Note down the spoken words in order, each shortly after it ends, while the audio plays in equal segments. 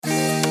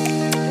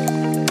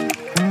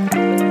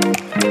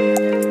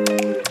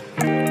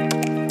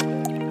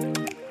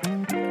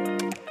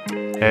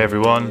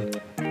everyone.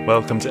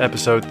 Welcome to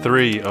episode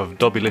 3 of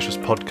Dobbylicious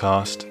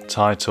podcast,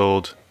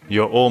 titled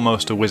You're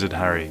Almost a Wizard,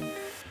 Harry.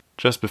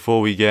 Just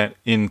before we get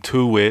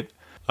into it,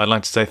 I'd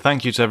like to say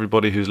thank you to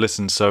everybody who's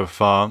listened so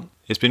far.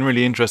 It's been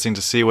really interesting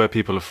to see where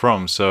people are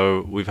from.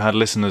 So we've had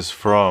listeners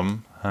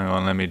from, hang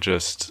on, let me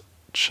just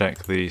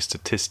check the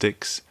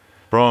statistics,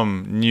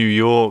 from New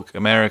York,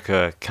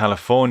 America,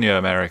 California,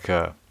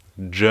 America,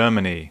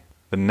 Germany,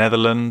 the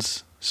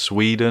Netherlands,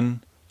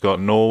 Sweden,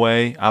 got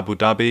Norway, Abu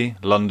Dhabi,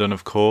 London,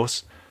 of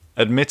course.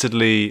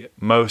 Admittedly,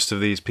 most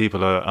of these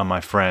people are my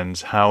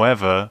friends.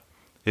 However,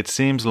 it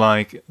seems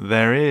like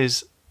there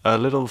is a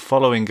little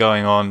following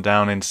going on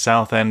down in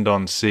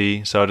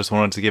Southend-on-Sea, so I just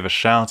wanted to give a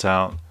shout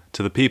out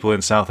to the people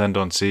in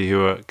Southend-on-Sea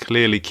who are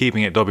clearly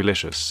keeping it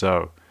Dobbylicious.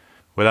 So,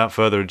 without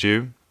further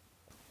ado,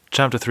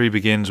 Chapter 3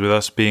 begins with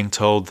us being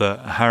told that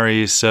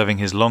Harry is serving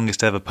his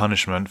longest ever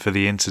punishment for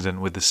the incident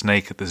with the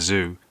snake at the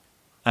zoo.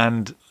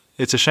 And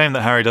it's a shame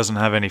that Harry doesn't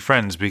have any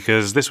friends,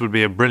 because this would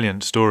be a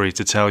brilliant story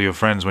to tell your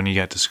friends when you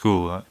get to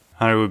school.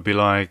 Harry would be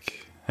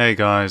like, "Hey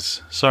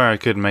guys, sorry I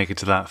couldn't make it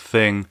to that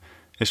thing.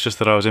 It's just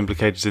that I was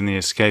implicated in the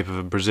escape of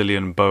a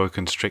Brazilian boa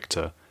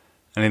constrictor."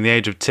 And in the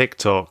age of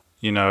TikTok,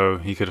 you know,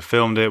 he could have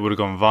filmed it, would have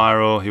gone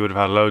viral, he would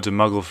have had loads of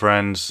muggle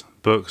friends,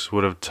 books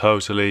would have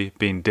totally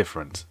been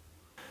different.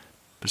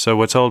 So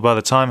we're told by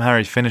the time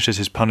Harry finishes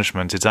his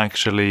punishment, it's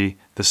actually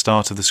the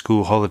start of the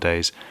school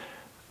holidays.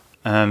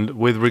 And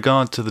with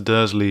regard to the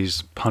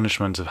Dursleys'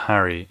 punishment of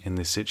Harry in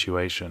this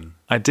situation,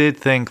 I did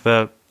think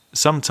that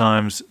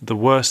sometimes the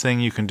worst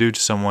thing you can do to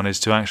someone is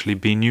to actually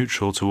be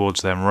neutral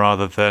towards them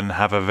rather than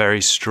have a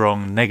very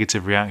strong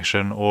negative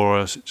reaction or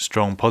a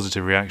strong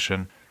positive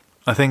reaction.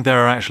 I think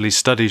there are actually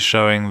studies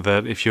showing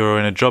that if you're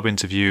in a job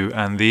interview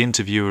and the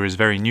interviewer is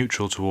very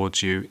neutral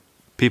towards you,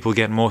 people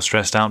get more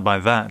stressed out by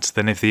that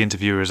than if the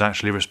interviewer is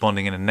actually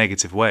responding in a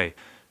negative way.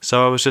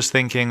 So I was just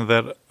thinking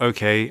that,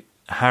 okay,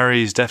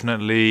 Harry's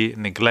definitely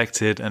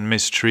neglected and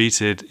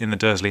mistreated in the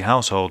Dursley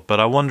household, but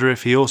I wonder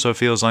if he also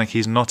feels like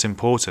he's not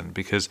important,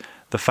 because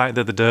the fact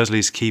that the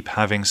Dursleys keep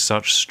having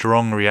such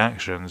strong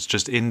reactions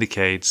just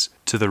indicates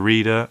to the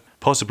reader,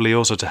 possibly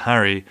also to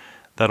Harry,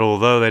 that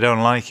although they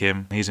don't like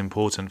him, he's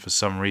important for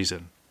some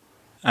reason.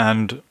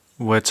 And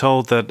we're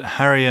told that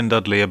Harry and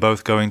Dudley are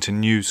both going to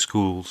new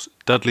schools.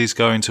 Dudley's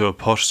going to a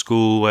posh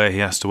school where he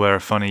has to wear a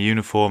funny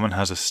uniform and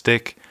has a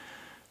stick.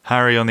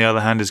 Harry, on the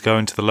other hand, is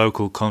going to the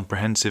local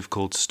comprehensive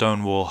called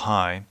Stonewall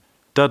High.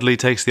 Dudley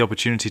takes the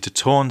opportunity to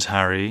taunt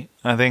Harry.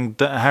 I think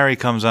Harry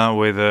comes out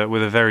with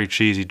a very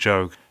cheesy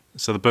joke.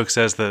 So the book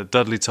says that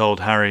Dudley told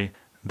Harry,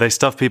 "They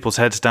stuff people's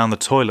heads down the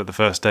toilet the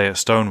first day at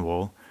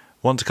Stonewall.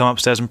 Want to come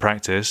upstairs and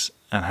practice?"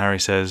 And Harry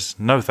says,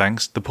 "No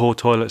thanks, the poor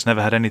toilet's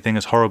never had anything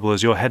as horrible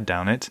as your head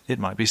down it. It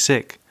might be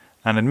sick."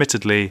 And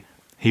admittedly,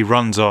 he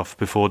runs off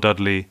before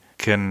Dudley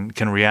can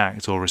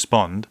react or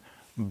respond.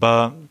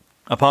 But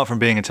apart from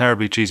being a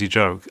terribly cheesy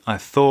joke, I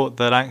thought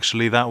that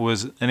actually that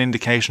was an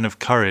indication of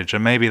courage,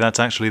 and maybe that's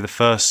actually the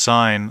first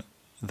sign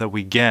that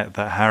we get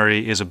that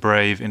Harry is a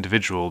brave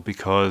individual,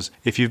 because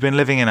if you've been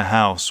living in a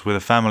house with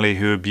a family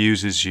who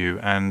abuses you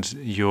and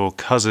your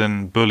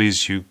cousin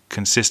bullies you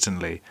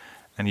consistently,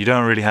 and you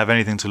don't really have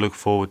anything to look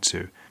forward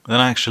to, then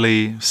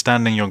actually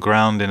standing your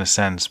ground in a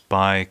sense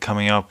by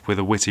coming up with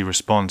a witty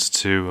response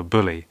to a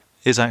bully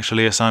is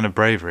actually a sign of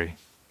bravery.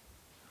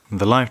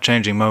 The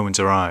life-changing moment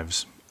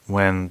arrives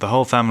when the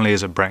whole family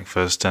is at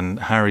breakfast and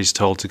Harry's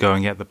told to go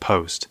and get the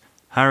post.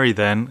 Harry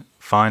then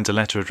finds a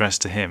letter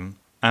addressed to him,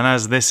 and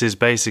as this is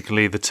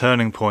basically the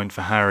turning point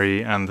for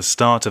Harry and the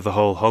start of the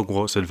whole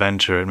Hogwarts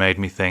adventure, it made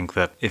me think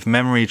that if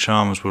memory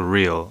charms were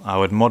real, I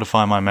would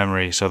modify my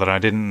memory so that I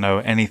didn't know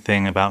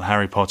anything about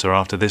Harry Potter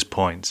after this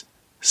point.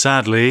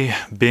 Sadly,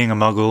 being a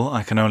muggle,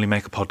 I can only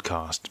make a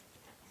podcast.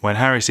 When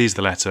Harry sees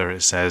the letter,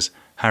 it says,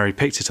 Harry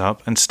picked it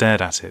up and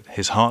stared at it,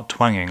 his heart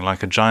twanging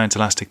like a giant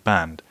elastic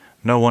band.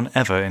 No one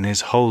ever in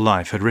his whole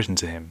life had written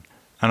to him.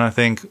 And I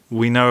think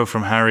we know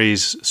from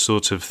Harry's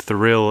sort of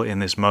thrill in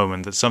this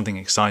moment that something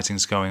exciting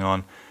is going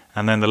on.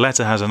 And then the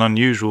letter has an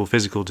unusual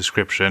physical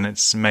description.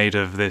 It's made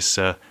of this,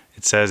 it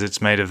says it's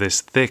made of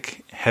this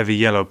thick, heavy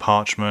yellow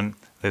parchment.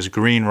 There's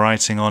green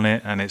writing on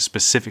it, and it's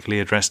specifically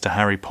addressed to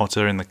Harry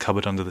Potter in the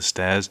cupboard under the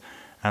stairs.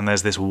 And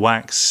there's this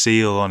wax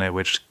seal on it,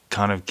 which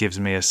kind of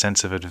gives me a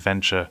sense of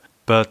adventure.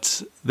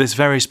 But this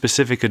very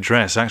specific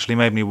address actually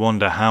made me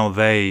wonder how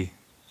they,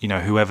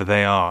 whoever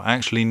they are,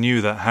 actually knew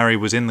that Harry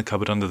was in the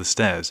cupboard under the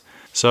stairs.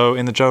 So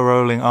in the Joe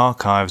Rowling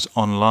archives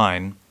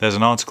online, there's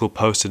an article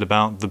posted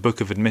about the Book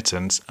of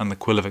Admittance and the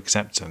Quill of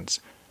Acceptance.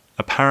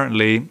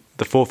 Apparently,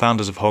 the 4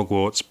 founders of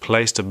Hogwarts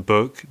placed a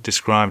book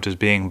described as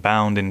being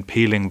bound in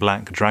peeling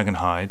black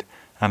dragonhide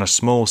and a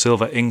small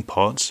silver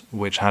inkpot,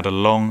 which had a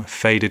long,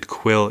 faded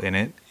quill in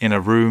it, in a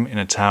room in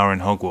a tower in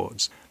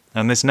Hogwarts.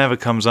 And this never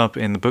comes up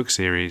in the book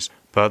series,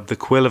 but the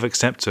Quill of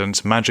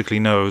Acceptance magically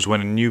knows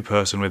when a new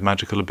person with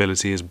magical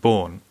ability is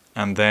born,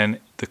 and then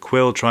the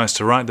quill tries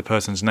to write the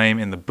person's name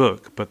in the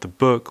book, but the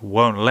book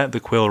won't let the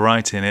quill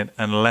write in it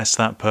unless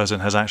that person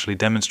has actually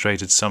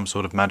demonstrated some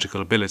sort of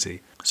magical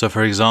ability. So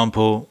for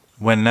example,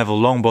 when Neville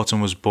Longbottom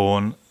was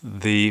born,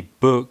 the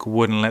book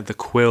wouldn't let the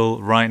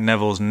quill write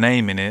Neville's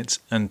name in it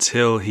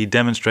until he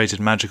demonstrated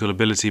magical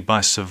ability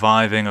by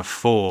surviving a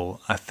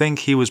fall. I think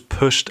he was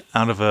pushed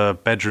out of a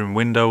bedroom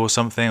window or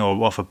something,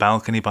 or off a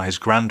balcony by his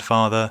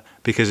grandfather,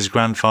 because his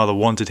grandfather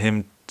wanted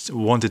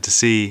to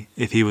see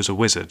if he was a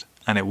wizard,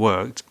 and it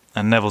worked,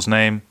 and Neville's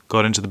name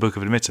got into the Book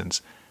of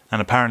Admittance.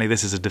 And apparently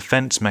this is a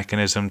defense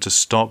mechanism to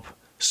stop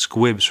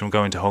Squibs from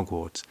going to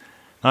Hogwarts.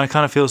 I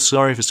kind of feel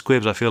sorry for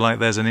Squibs. I feel like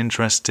there's an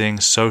interesting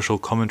social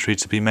commentary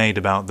to be made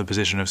about the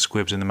position of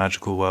Squibs in the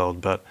magical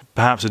world, but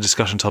perhaps a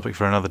discussion topic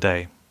for another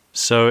day.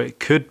 So it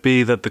could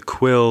be that the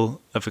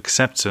Quill of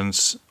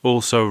Acceptance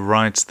also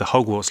writes the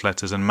Hogwarts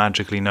letters and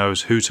magically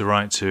knows who to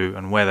write to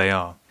and where they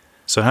are.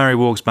 So Harry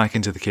walks back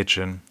into the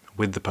kitchen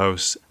with the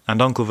post,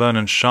 and Uncle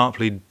Vernon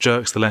sharply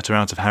jerks the letter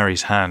out of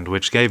Harry's hand,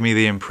 which gave me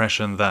the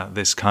impression that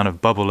this kind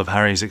of bubble of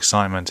Harry's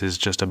excitement is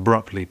just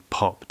abruptly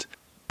popped.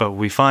 But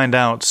we find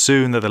out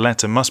soon that the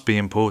letter must be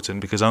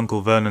important, because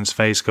Uncle Vernon's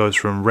face goes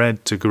from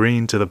red to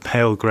green to the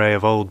pale grey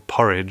of old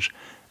porridge,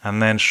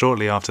 and then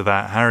shortly after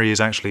that Harry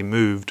is actually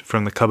moved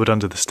from the cupboard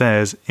under the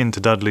stairs into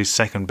Dudley's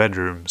second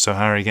bedroom, so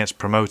Harry gets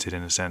promoted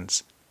in a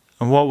sense.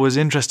 And what was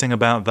interesting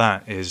about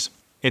that is,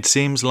 it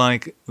seems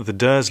like the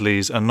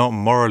Dursleys are not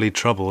morally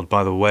troubled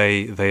by the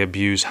way they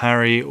abuse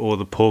Harry or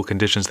the poor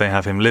conditions they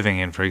have him living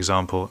in, for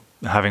example,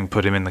 having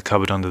put him in the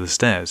cupboard under the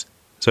stairs.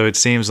 So it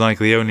seems like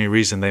the only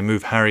reason they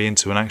move Harry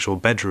into an actual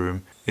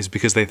bedroom is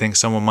because they think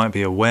someone might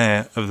be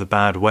aware of the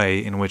bad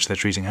way in which they're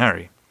treating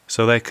Harry.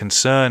 So their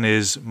concern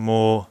is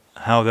more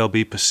how they'll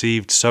be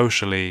perceived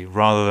socially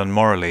rather than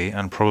morally,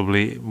 and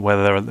probably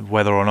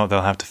whether or not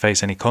they'll have to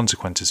face any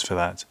consequences for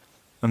that.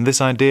 And this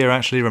idea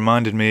actually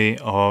reminded me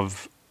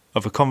of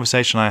a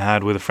conversation I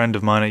had with a friend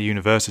of mine at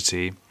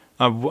university.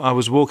 I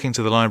was walking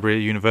to the library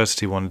at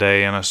university one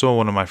day, and I saw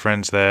one of my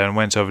friends there and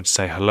went over to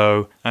say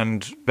hello,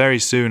 and very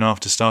soon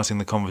after starting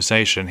the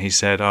conversation he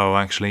said, "Oh,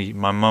 actually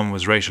my mum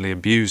was racially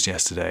abused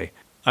yesterday."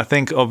 I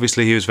think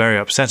obviously he was very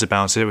upset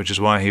about it, which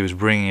is why he was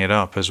bringing it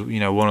up as,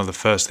 one of the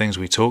first things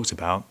we talked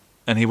about.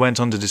 And he went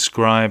on to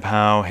describe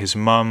how his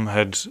mum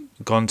had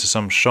gone to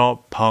some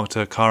shop, parked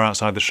her car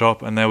outside the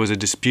shop, and there was a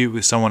dispute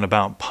with someone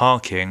about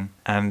parking,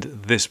 and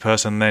this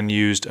person then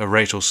used a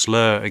racial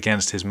slur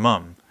against his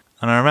mum.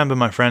 And I remember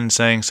my friend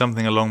saying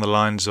something along the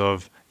lines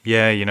of,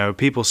 yeah,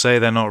 people say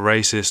they're not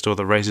racist or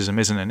that racism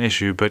isn't an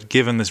issue, but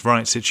given this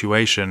right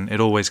situation, it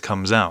always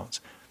comes out.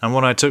 And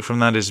what I took from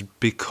that is,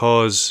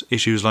 because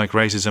issues like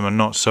racism are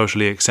not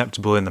socially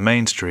acceptable in the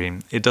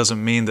mainstream, it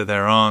doesn't mean that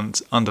there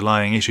aren't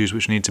underlying issues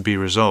which need to be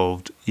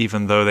resolved,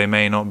 even though they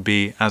may not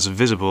be as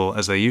visible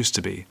as they used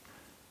to be.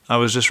 I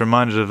was just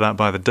reminded of that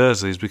by the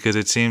Dursleys, because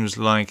it seems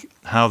like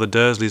how the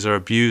Dursleys are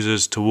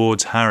abusers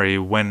towards Harry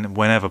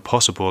whenever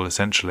possible,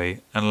 essentially,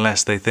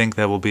 unless they think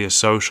there will be a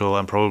social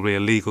and probably a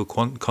legal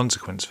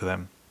consequence for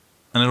them.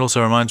 And it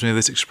also reminds me of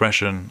this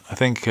expression. I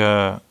think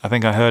I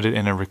heard it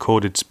in a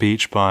recorded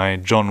speech by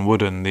John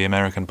Wooden, the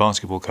American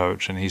basketball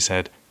coach, and he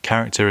said,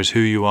 "Character is who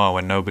you are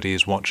when nobody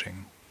is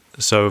watching."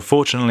 So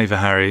fortunately for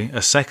Harry,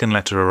 a second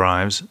letter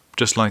arrives,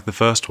 just like the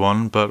first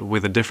one, but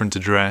with a different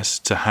address,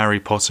 to Harry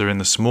Potter in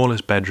the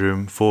smallest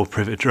bedroom, 4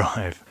 Privet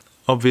Drive.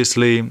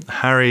 Obviously,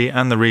 Harry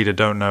and the reader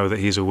don't know that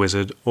he's a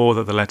wizard or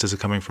that the letters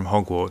are coming from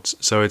Hogwarts,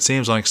 so it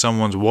seems like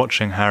someone's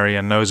watching Harry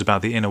and knows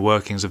about the inner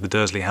workings of the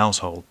Dursley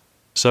household.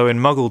 So in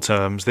Muggle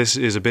terms, this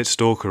is a bit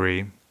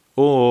stalkery,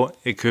 or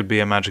it could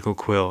be a magical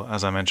quill,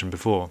 as I mentioned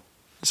before.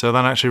 So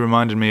that actually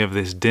reminded me of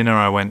this dinner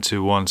I went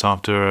to once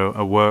after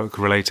a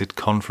work-related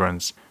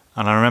conference.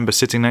 And I remember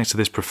sitting next to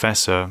this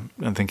professor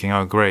and thinking,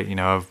 oh great,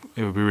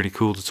 it would be really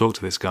cool to talk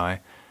to this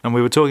guy. And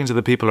we were talking to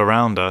the people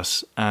around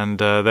us, and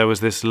there was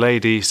this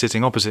lady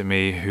sitting opposite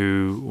me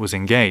who was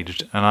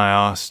engaged, and I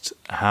asked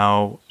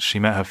how she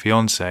met her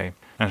fiancé.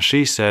 And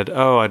she said,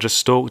 "Oh, I just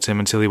stalked him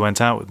until he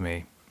went out with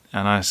me."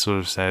 And I sort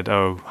of said,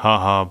 "Oh,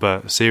 haha,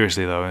 but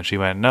seriously though?" And she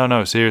went,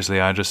 No,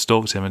 seriously, I just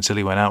stalked him until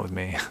he went out with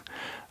me."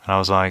 And I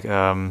was like,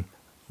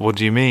 what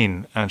do you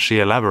mean? And she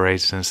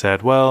elaborated and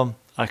said, well,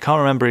 I can't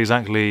remember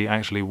exactly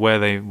actually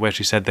where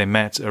she said they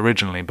met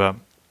originally, but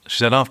she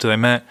said after they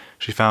met,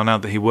 she found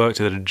out that he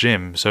worked at a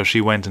gym, so she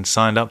went and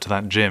signed up to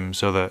that gym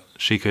so that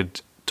she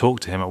could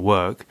talk to him at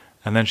work.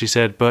 And then she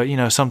said, but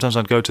sometimes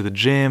I'd go to the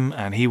gym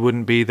and he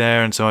wouldn't be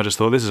there, and so I just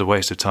thought this is a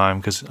waste of time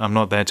because I'm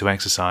not there to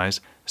exercise.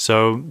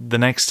 So the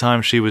next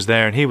time she was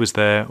there and he was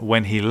there,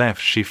 when he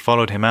left, she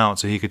followed him out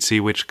so he could see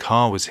which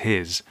car was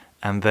his.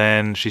 And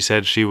then she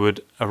said she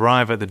would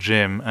arrive at the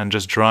gym and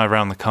just drive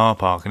around the car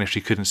park, and if she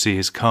couldn't see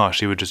his car,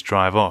 she would just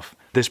drive off.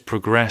 This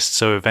progressed,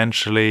 so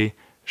eventually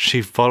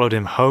she followed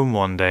him home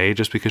one day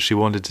just because she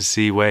wanted to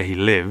see where he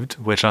lived,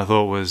 which I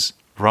thought was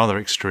rather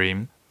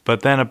extreme.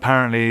 But then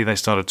apparently they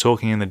started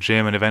talking in the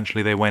gym, and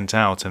eventually they went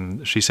out,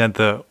 and she said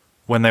that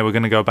when they were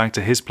going to go back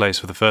to his place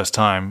for the first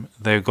time,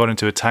 they got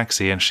into a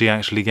taxi, and she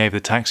actually gave the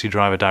taxi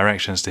driver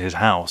directions to his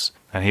house.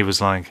 And he was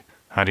like,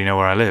 "How do you know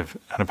where I live?"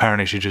 And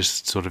apparently she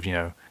just sort of,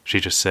 she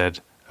just said,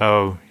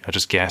 "Oh, I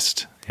just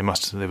guessed.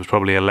 There was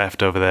probably a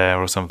left over there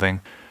or something."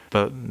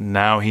 but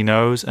now he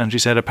knows, and she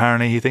said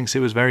apparently he thinks it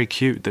was very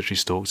cute that she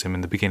stalked him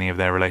in the beginning of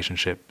their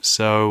relationship.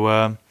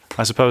 So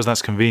I suppose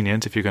that's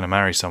convenient if you're going to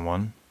marry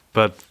someone.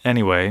 But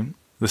anyway,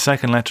 the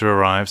second letter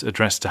arrives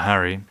addressed to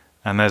Harry,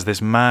 and there's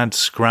this mad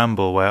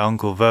scramble where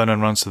Uncle Vernon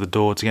runs to the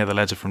door to get the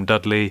letter from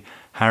Dudley.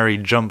 Harry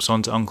jumps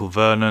onto Uncle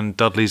Vernon,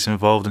 Dudley's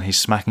involved and he's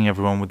smacking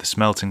everyone with the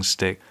smelting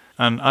stick.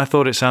 And I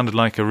thought it sounded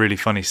like a really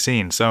funny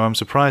scene, so I'm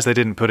surprised they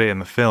didn't put it in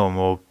the film,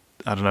 or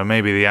I don't know,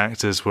 maybe the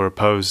actors were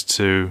opposed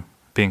to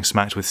being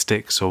smacked with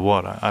sticks or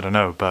what, I don't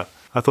know, but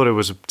I thought it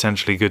was a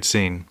potentially good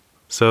scene.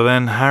 So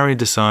then Harry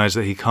decides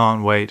that he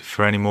can't wait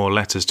for any more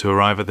letters to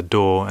arrive at the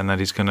door and that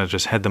he's going to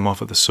just head them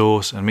off at the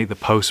source and meet the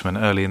postman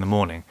early in the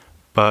morning.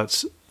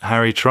 But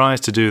Harry tries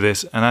to do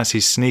this, and as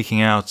he's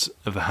sneaking out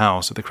of the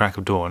house at the crack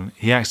of dawn,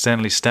 he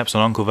accidentally steps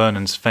on Uncle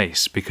Vernon's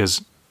face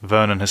because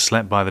Vernon has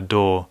slept by the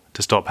door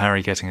to stop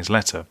Harry getting his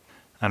letter.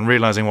 And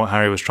realising what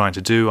Harry was trying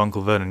to do,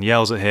 Uncle Vernon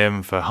yells at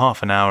him for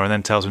half an hour and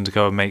then tells him to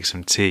go and make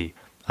some tea.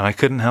 And I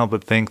couldn't help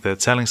but think that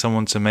telling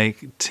someone to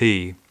make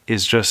tea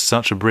is just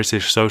such a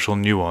British social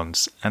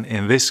nuance. And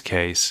in this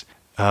case,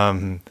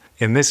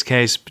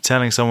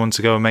 telling someone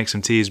to go and make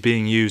some tea is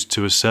being used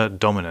to assert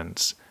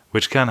dominance,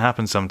 which can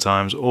happen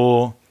sometimes.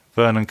 Or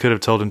Vernon could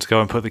have told him to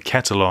go and put the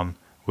kettle on,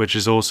 which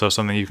is also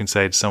something you can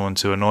say to someone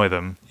to annoy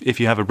them. If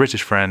you have a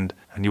British friend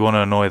and you want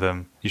to annoy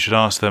them, you should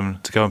ask them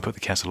to go and put the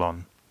kettle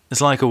on.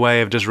 It's like a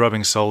way of just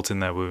rubbing salt in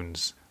their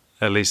wounds.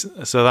 At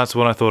least, so that's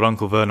what I thought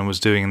Uncle Vernon was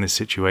doing in this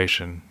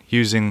situation,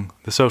 using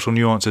the social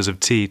nuances of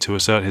tea to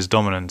assert his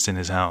dominance in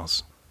his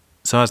house.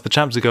 So as the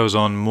chapter goes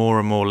on, more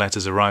and more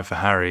letters arrive for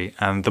Harry,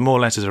 and the more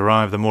letters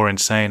arrive, the more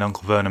insane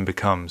Uncle Vernon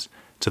becomes,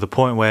 to the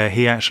point where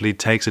he actually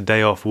takes a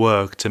day off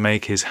work to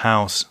make his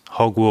house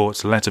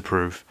Hogwarts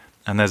letterproof.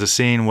 And there's a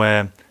scene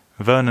where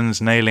Vernon's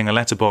nailing a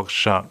letterbox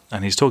shut,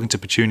 and he's talking to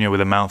Petunia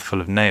with a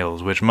mouthful of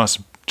nails, which must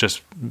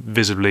just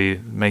visibly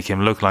make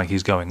him look like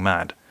he's going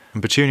mad.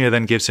 And Petunia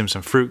then gives him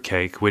some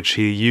fruitcake, which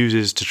he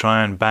uses to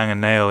try and bang a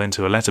nail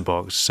into a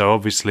letterbox. So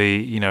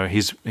obviously,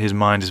 his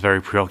mind is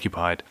very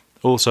preoccupied.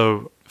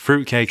 Also,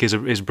 fruitcake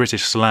is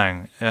British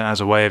slang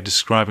as a way of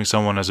describing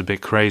someone as a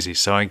bit crazy.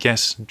 So I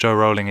guess Joe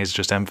Rowling is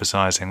just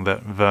emphasising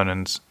that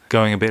Vernon's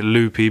going a bit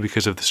loopy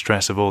because of the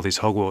stress of all these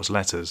Hogwarts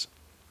letters.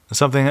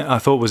 Something I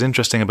thought was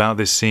interesting about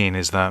this scene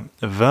is that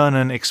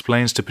Vernon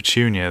explains to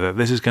Petunia that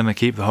this is going to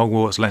keep the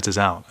Hogwarts letters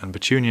out, and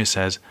Petunia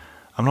says,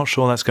 "I'm not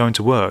sure that's going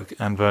to work,"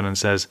 and Vernon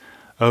says,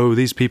 "Oh,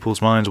 these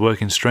people's minds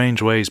work in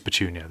strange ways,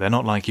 Petunia. They're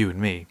not like you and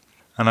me."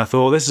 And I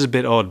thought this is a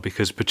bit odd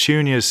because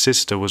Petunia's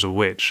sister was a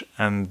witch,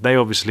 and they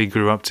obviously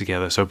grew up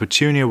together, so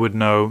Petunia would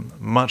know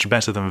much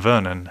better than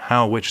Vernon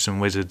how witches and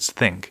wizards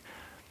think.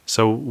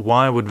 So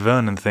why would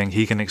Vernon think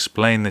he can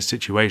explain this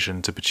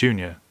situation to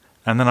Petunia?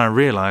 And then I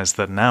realised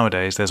that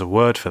nowadays there's a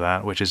word for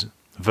that, which is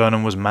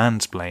Vernon was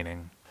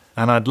mansplaining.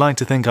 And I'd like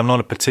to think I'm not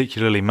a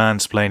particularly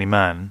mansplainy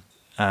man.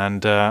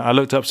 And I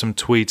looked up some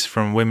tweets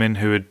from women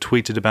who had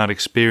tweeted about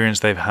experience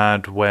they've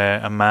had where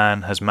a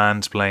man has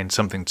mansplained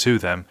something to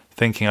them,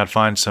 thinking I'd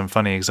find some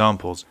funny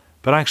examples.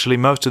 But actually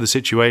most of the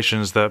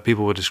situations that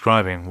people were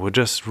describing were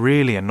just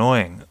really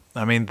annoying.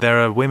 I mean, there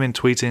are women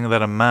tweeting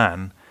that a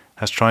man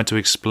has tried to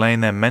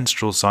explain their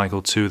menstrual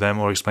cycle to them,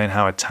 or explain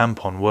how a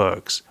tampon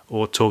works,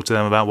 or talk to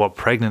them about what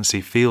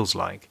pregnancy feels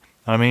like.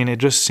 I mean, it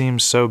just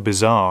seems so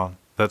bizarre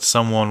that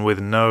someone with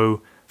no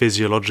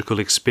physiological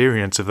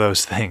experience of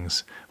those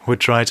things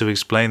would try to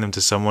explain them to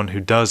someone who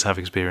does have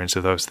experience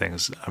of those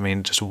things. I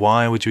mean, just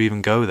why would you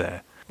even go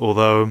there?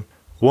 Although,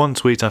 one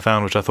tweet I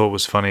found which I thought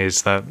was funny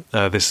is that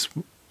this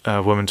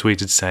woman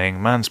tweeted saying,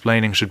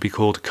 "Mansplaining should be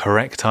called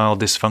correctile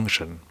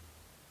dysfunction."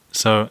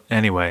 So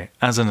anyway,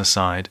 as an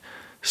aside,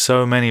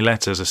 so many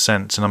letters are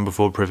sent to Number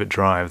 4 Privet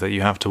Drive that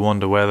you have to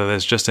wonder whether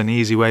there's just an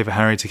easy way for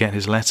Harry to get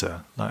his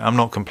letter. I'm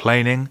not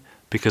complaining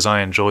because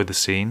I enjoyed the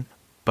scene,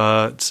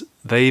 but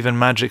they even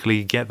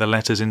magically get the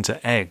letters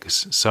into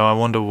eggs, so I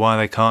wonder why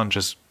they can't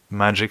just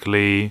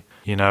magically,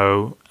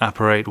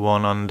 apparate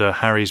one under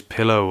Harry's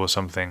pillow or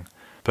something.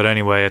 But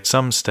anyway, at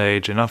some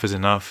stage, enough is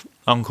enough.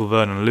 Uncle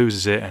Vernon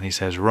loses it and he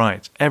says,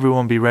 "Right,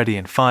 everyone be ready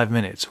in 5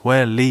 minutes.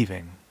 We're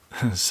leaving."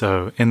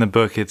 So, in the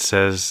book it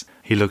says,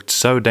 he looked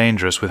so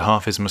dangerous with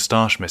half his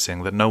moustache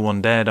missing that no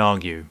one dared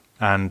argue.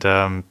 And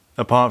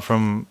apart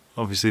from,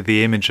 obviously,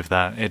 the image of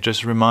that, it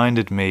just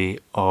reminded me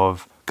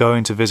of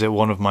going to visit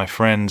one of my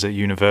friends at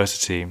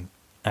university.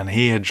 And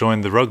he had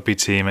joined the rugby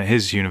team at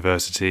his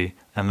university,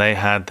 and they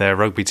had their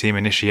rugby team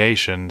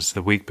initiations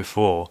the week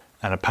before.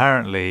 And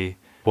apparently,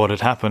 what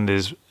had happened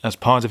is, as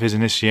part of his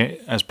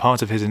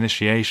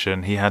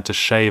initiation, he had to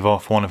shave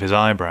off one of his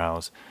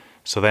eyebrows.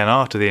 So then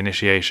after the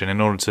initiation,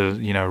 in order to,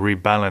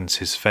 rebalance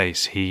his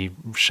face, he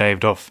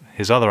shaved off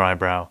his other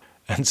eyebrow.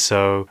 And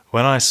so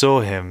when I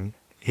saw him,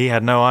 he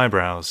had no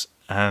eyebrows.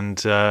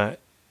 And,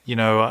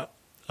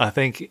 I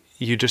think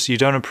you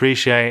don't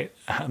appreciate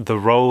the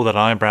role that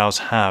eyebrows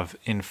have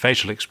in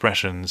facial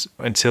expressions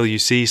until you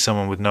see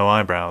someone with no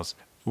eyebrows.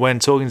 When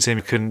talking to him,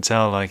 you couldn't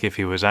tell, if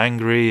he was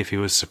angry, if he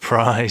was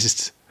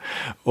surprised,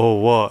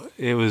 or what.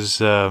 It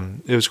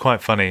was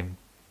quite funny.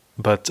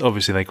 but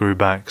obviously they grew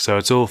back, so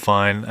it's all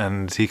fine,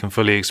 and he can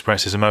fully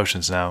express his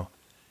emotions now.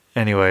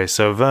 Anyway,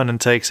 so Vernon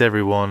takes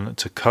everyone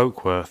to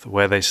Cokeworth,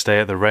 where they stay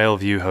at the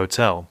Railview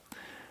Hotel.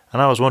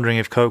 And I was wondering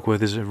if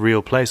Cokeworth is a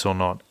real place or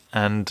not.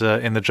 And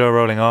in the Joe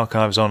Rowling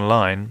Archives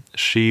online,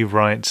 she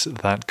writes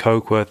that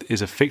Cokeworth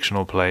is a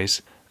fictional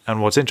place.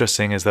 And what's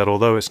interesting is that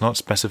although it's not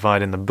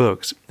specified in the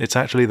books, it's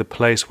actually the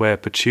place where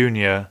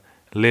Petunia,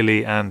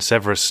 Lily and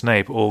Severus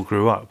Snape all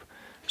grew up.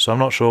 So I'm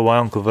not sure why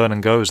Uncle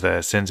Vernon goes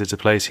there, since it's a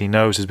place he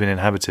knows has been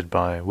inhabited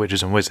by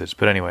witches and wizards.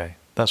 But anyway,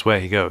 that's where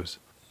he goes.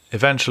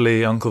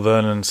 Eventually, Uncle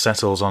Vernon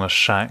settles on a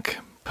shack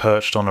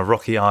perched on a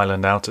rocky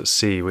island out at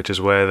sea, which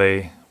is where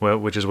they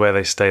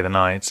stay the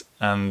night,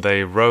 and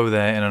they row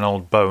there in an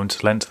old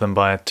boat lent to them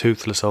by a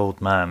toothless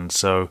old man.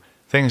 So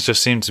things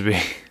just seem to be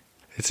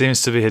it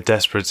seems to be a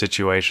desperate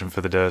situation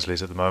for the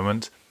Dursleys at the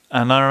moment.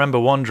 And I remember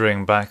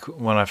wondering back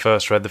when I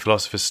first read The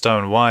Philosopher's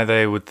Stone why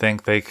they would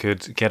think they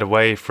could get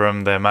away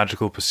from their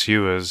magical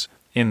pursuers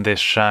in this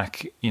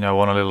shack, on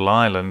a little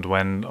island,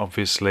 when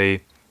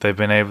obviously they've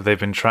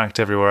been tracked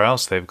everywhere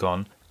else they've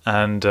gone.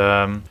 And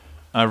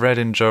I read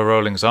in Joe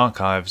Rowling's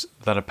archives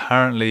that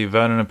apparently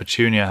Vernon and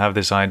Petunia have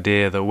this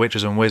idea that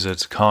witches and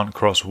wizards can't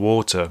cross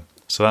water.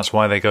 So that's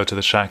why they go to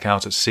the shack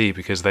out at sea,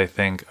 because they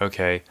think,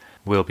 okay,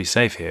 we'll be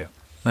safe here.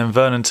 Then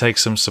Vernon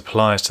takes some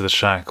supplies to the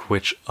shack,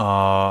 which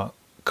are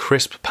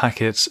crisp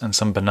packets and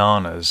some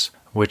bananas,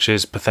 which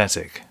is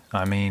pathetic.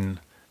 I mean,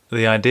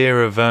 the idea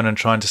of Vernon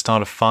trying to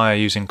start a fire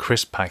using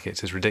crisp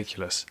packets is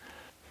ridiculous.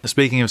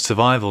 Speaking of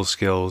survival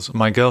skills,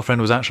 my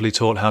girlfriend was actually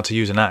taught how to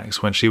use an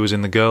axe when she was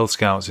in the Girl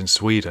Scouts in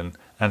Sweden,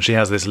 and she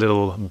has this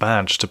little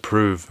badge to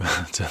prove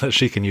that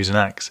she can use an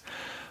axe.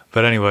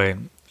 But anyway,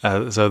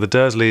 so the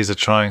Dursleys are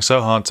trying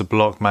so hard to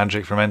block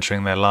magic from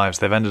entering their lives,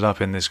 they've ended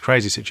up in this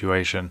crazy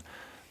situation.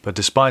 But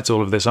despite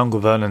all of this, Uncle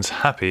Vernon's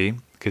happy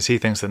because he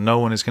thinks that no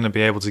one is going to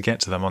be able to get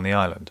to them on the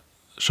island.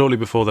 Shortly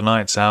before the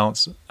night's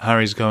out,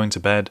 Harry's going to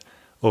bed,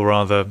 or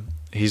rather,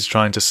 he's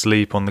trying to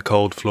sleep on the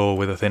cold floor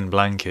with a thin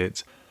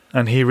blanket.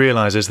 And he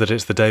realises that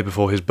it's the day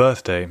before his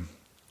birthday.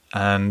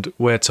 And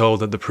we're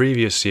told that the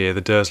previous year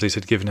the Dursleys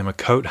had given him a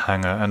coat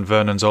hanger and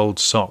Vernon's old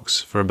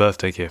socks for a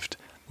birthday gift.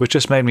 Which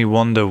just made me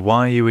wonder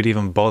why you would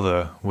even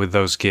bother with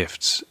those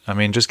gifts. I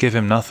mean, just give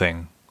him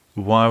nothing.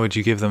 Why would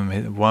you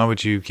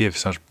give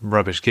such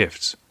rubbish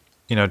gifts?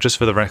 Just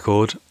for the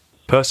record,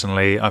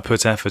 personally, I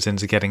put effort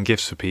into getting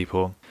gifts for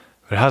people.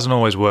 But it hasn't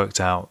always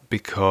worked out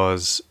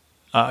because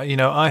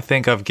I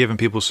think I've given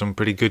people some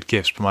pretty good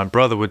gifts, but my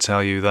brother would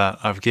tell you that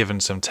I've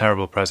given some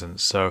terrible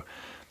presents. So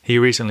he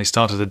recently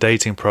started a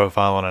dating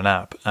profile on an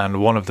app,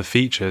 and one of the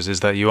features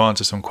is that you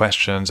answer some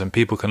questions and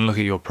people can look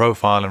at your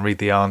profile and read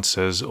the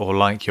answers or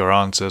like your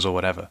answers or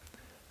whatever.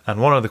 And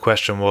one of the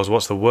questions was,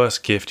 what's the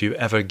worst gift you've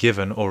ever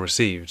given or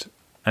received?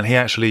 And he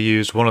actually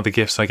used one of the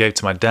gifts I gave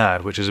to my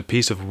dad, which is a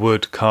piece of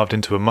wood carved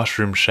into a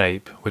mushroom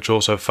shape, which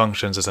also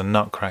functions as a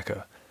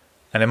nutcracker.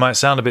 And it might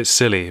sound a bit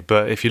silly,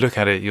 but if you look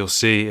at it, you'll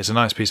see it's a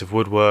nice piece of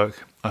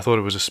woodwork. I thought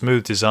it was a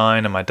smooth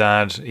design, and my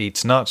dad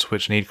eats nuts,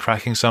 which need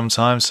cracking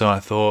sometimes, so I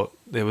thought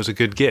it was a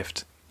good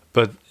gift.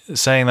 But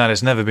saying that,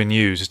 it's never been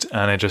used,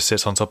 and it just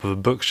sits on top of a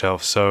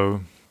bookshelf,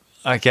 so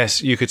I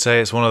guess you could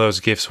say it's one of those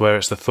gifts where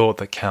it's the thought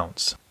that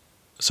counts.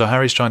 So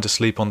Harry's trying to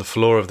sleep on the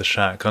floor of the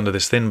shack under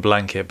this thin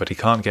blanket, but he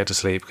can't get to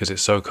sleep because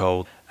it's so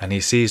cold, and he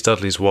sees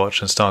Dudley's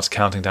watch and starts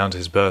counting down to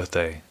his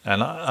birthday.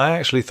 And I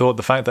actually thought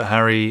the fact that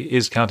Harry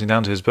is counting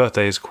down to his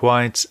birthday is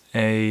quite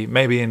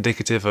maybe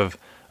indicative of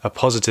a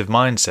positive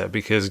mindset,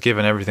 because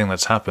given everything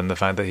that's happened, the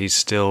fact that he's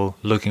still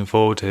looking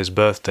forward to his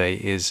birthday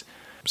is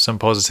some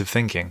positive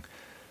thinking.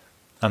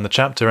 And the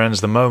chapter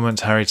ends the moment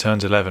Harry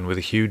turns 11 with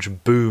a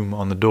huge boom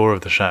on the door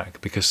of the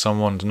shack because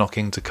someone's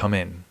knocking to come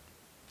in.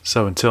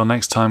 So until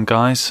next time,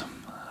 guys,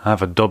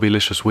 have a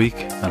Dobbylicious week,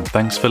 and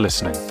thanks for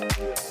listening.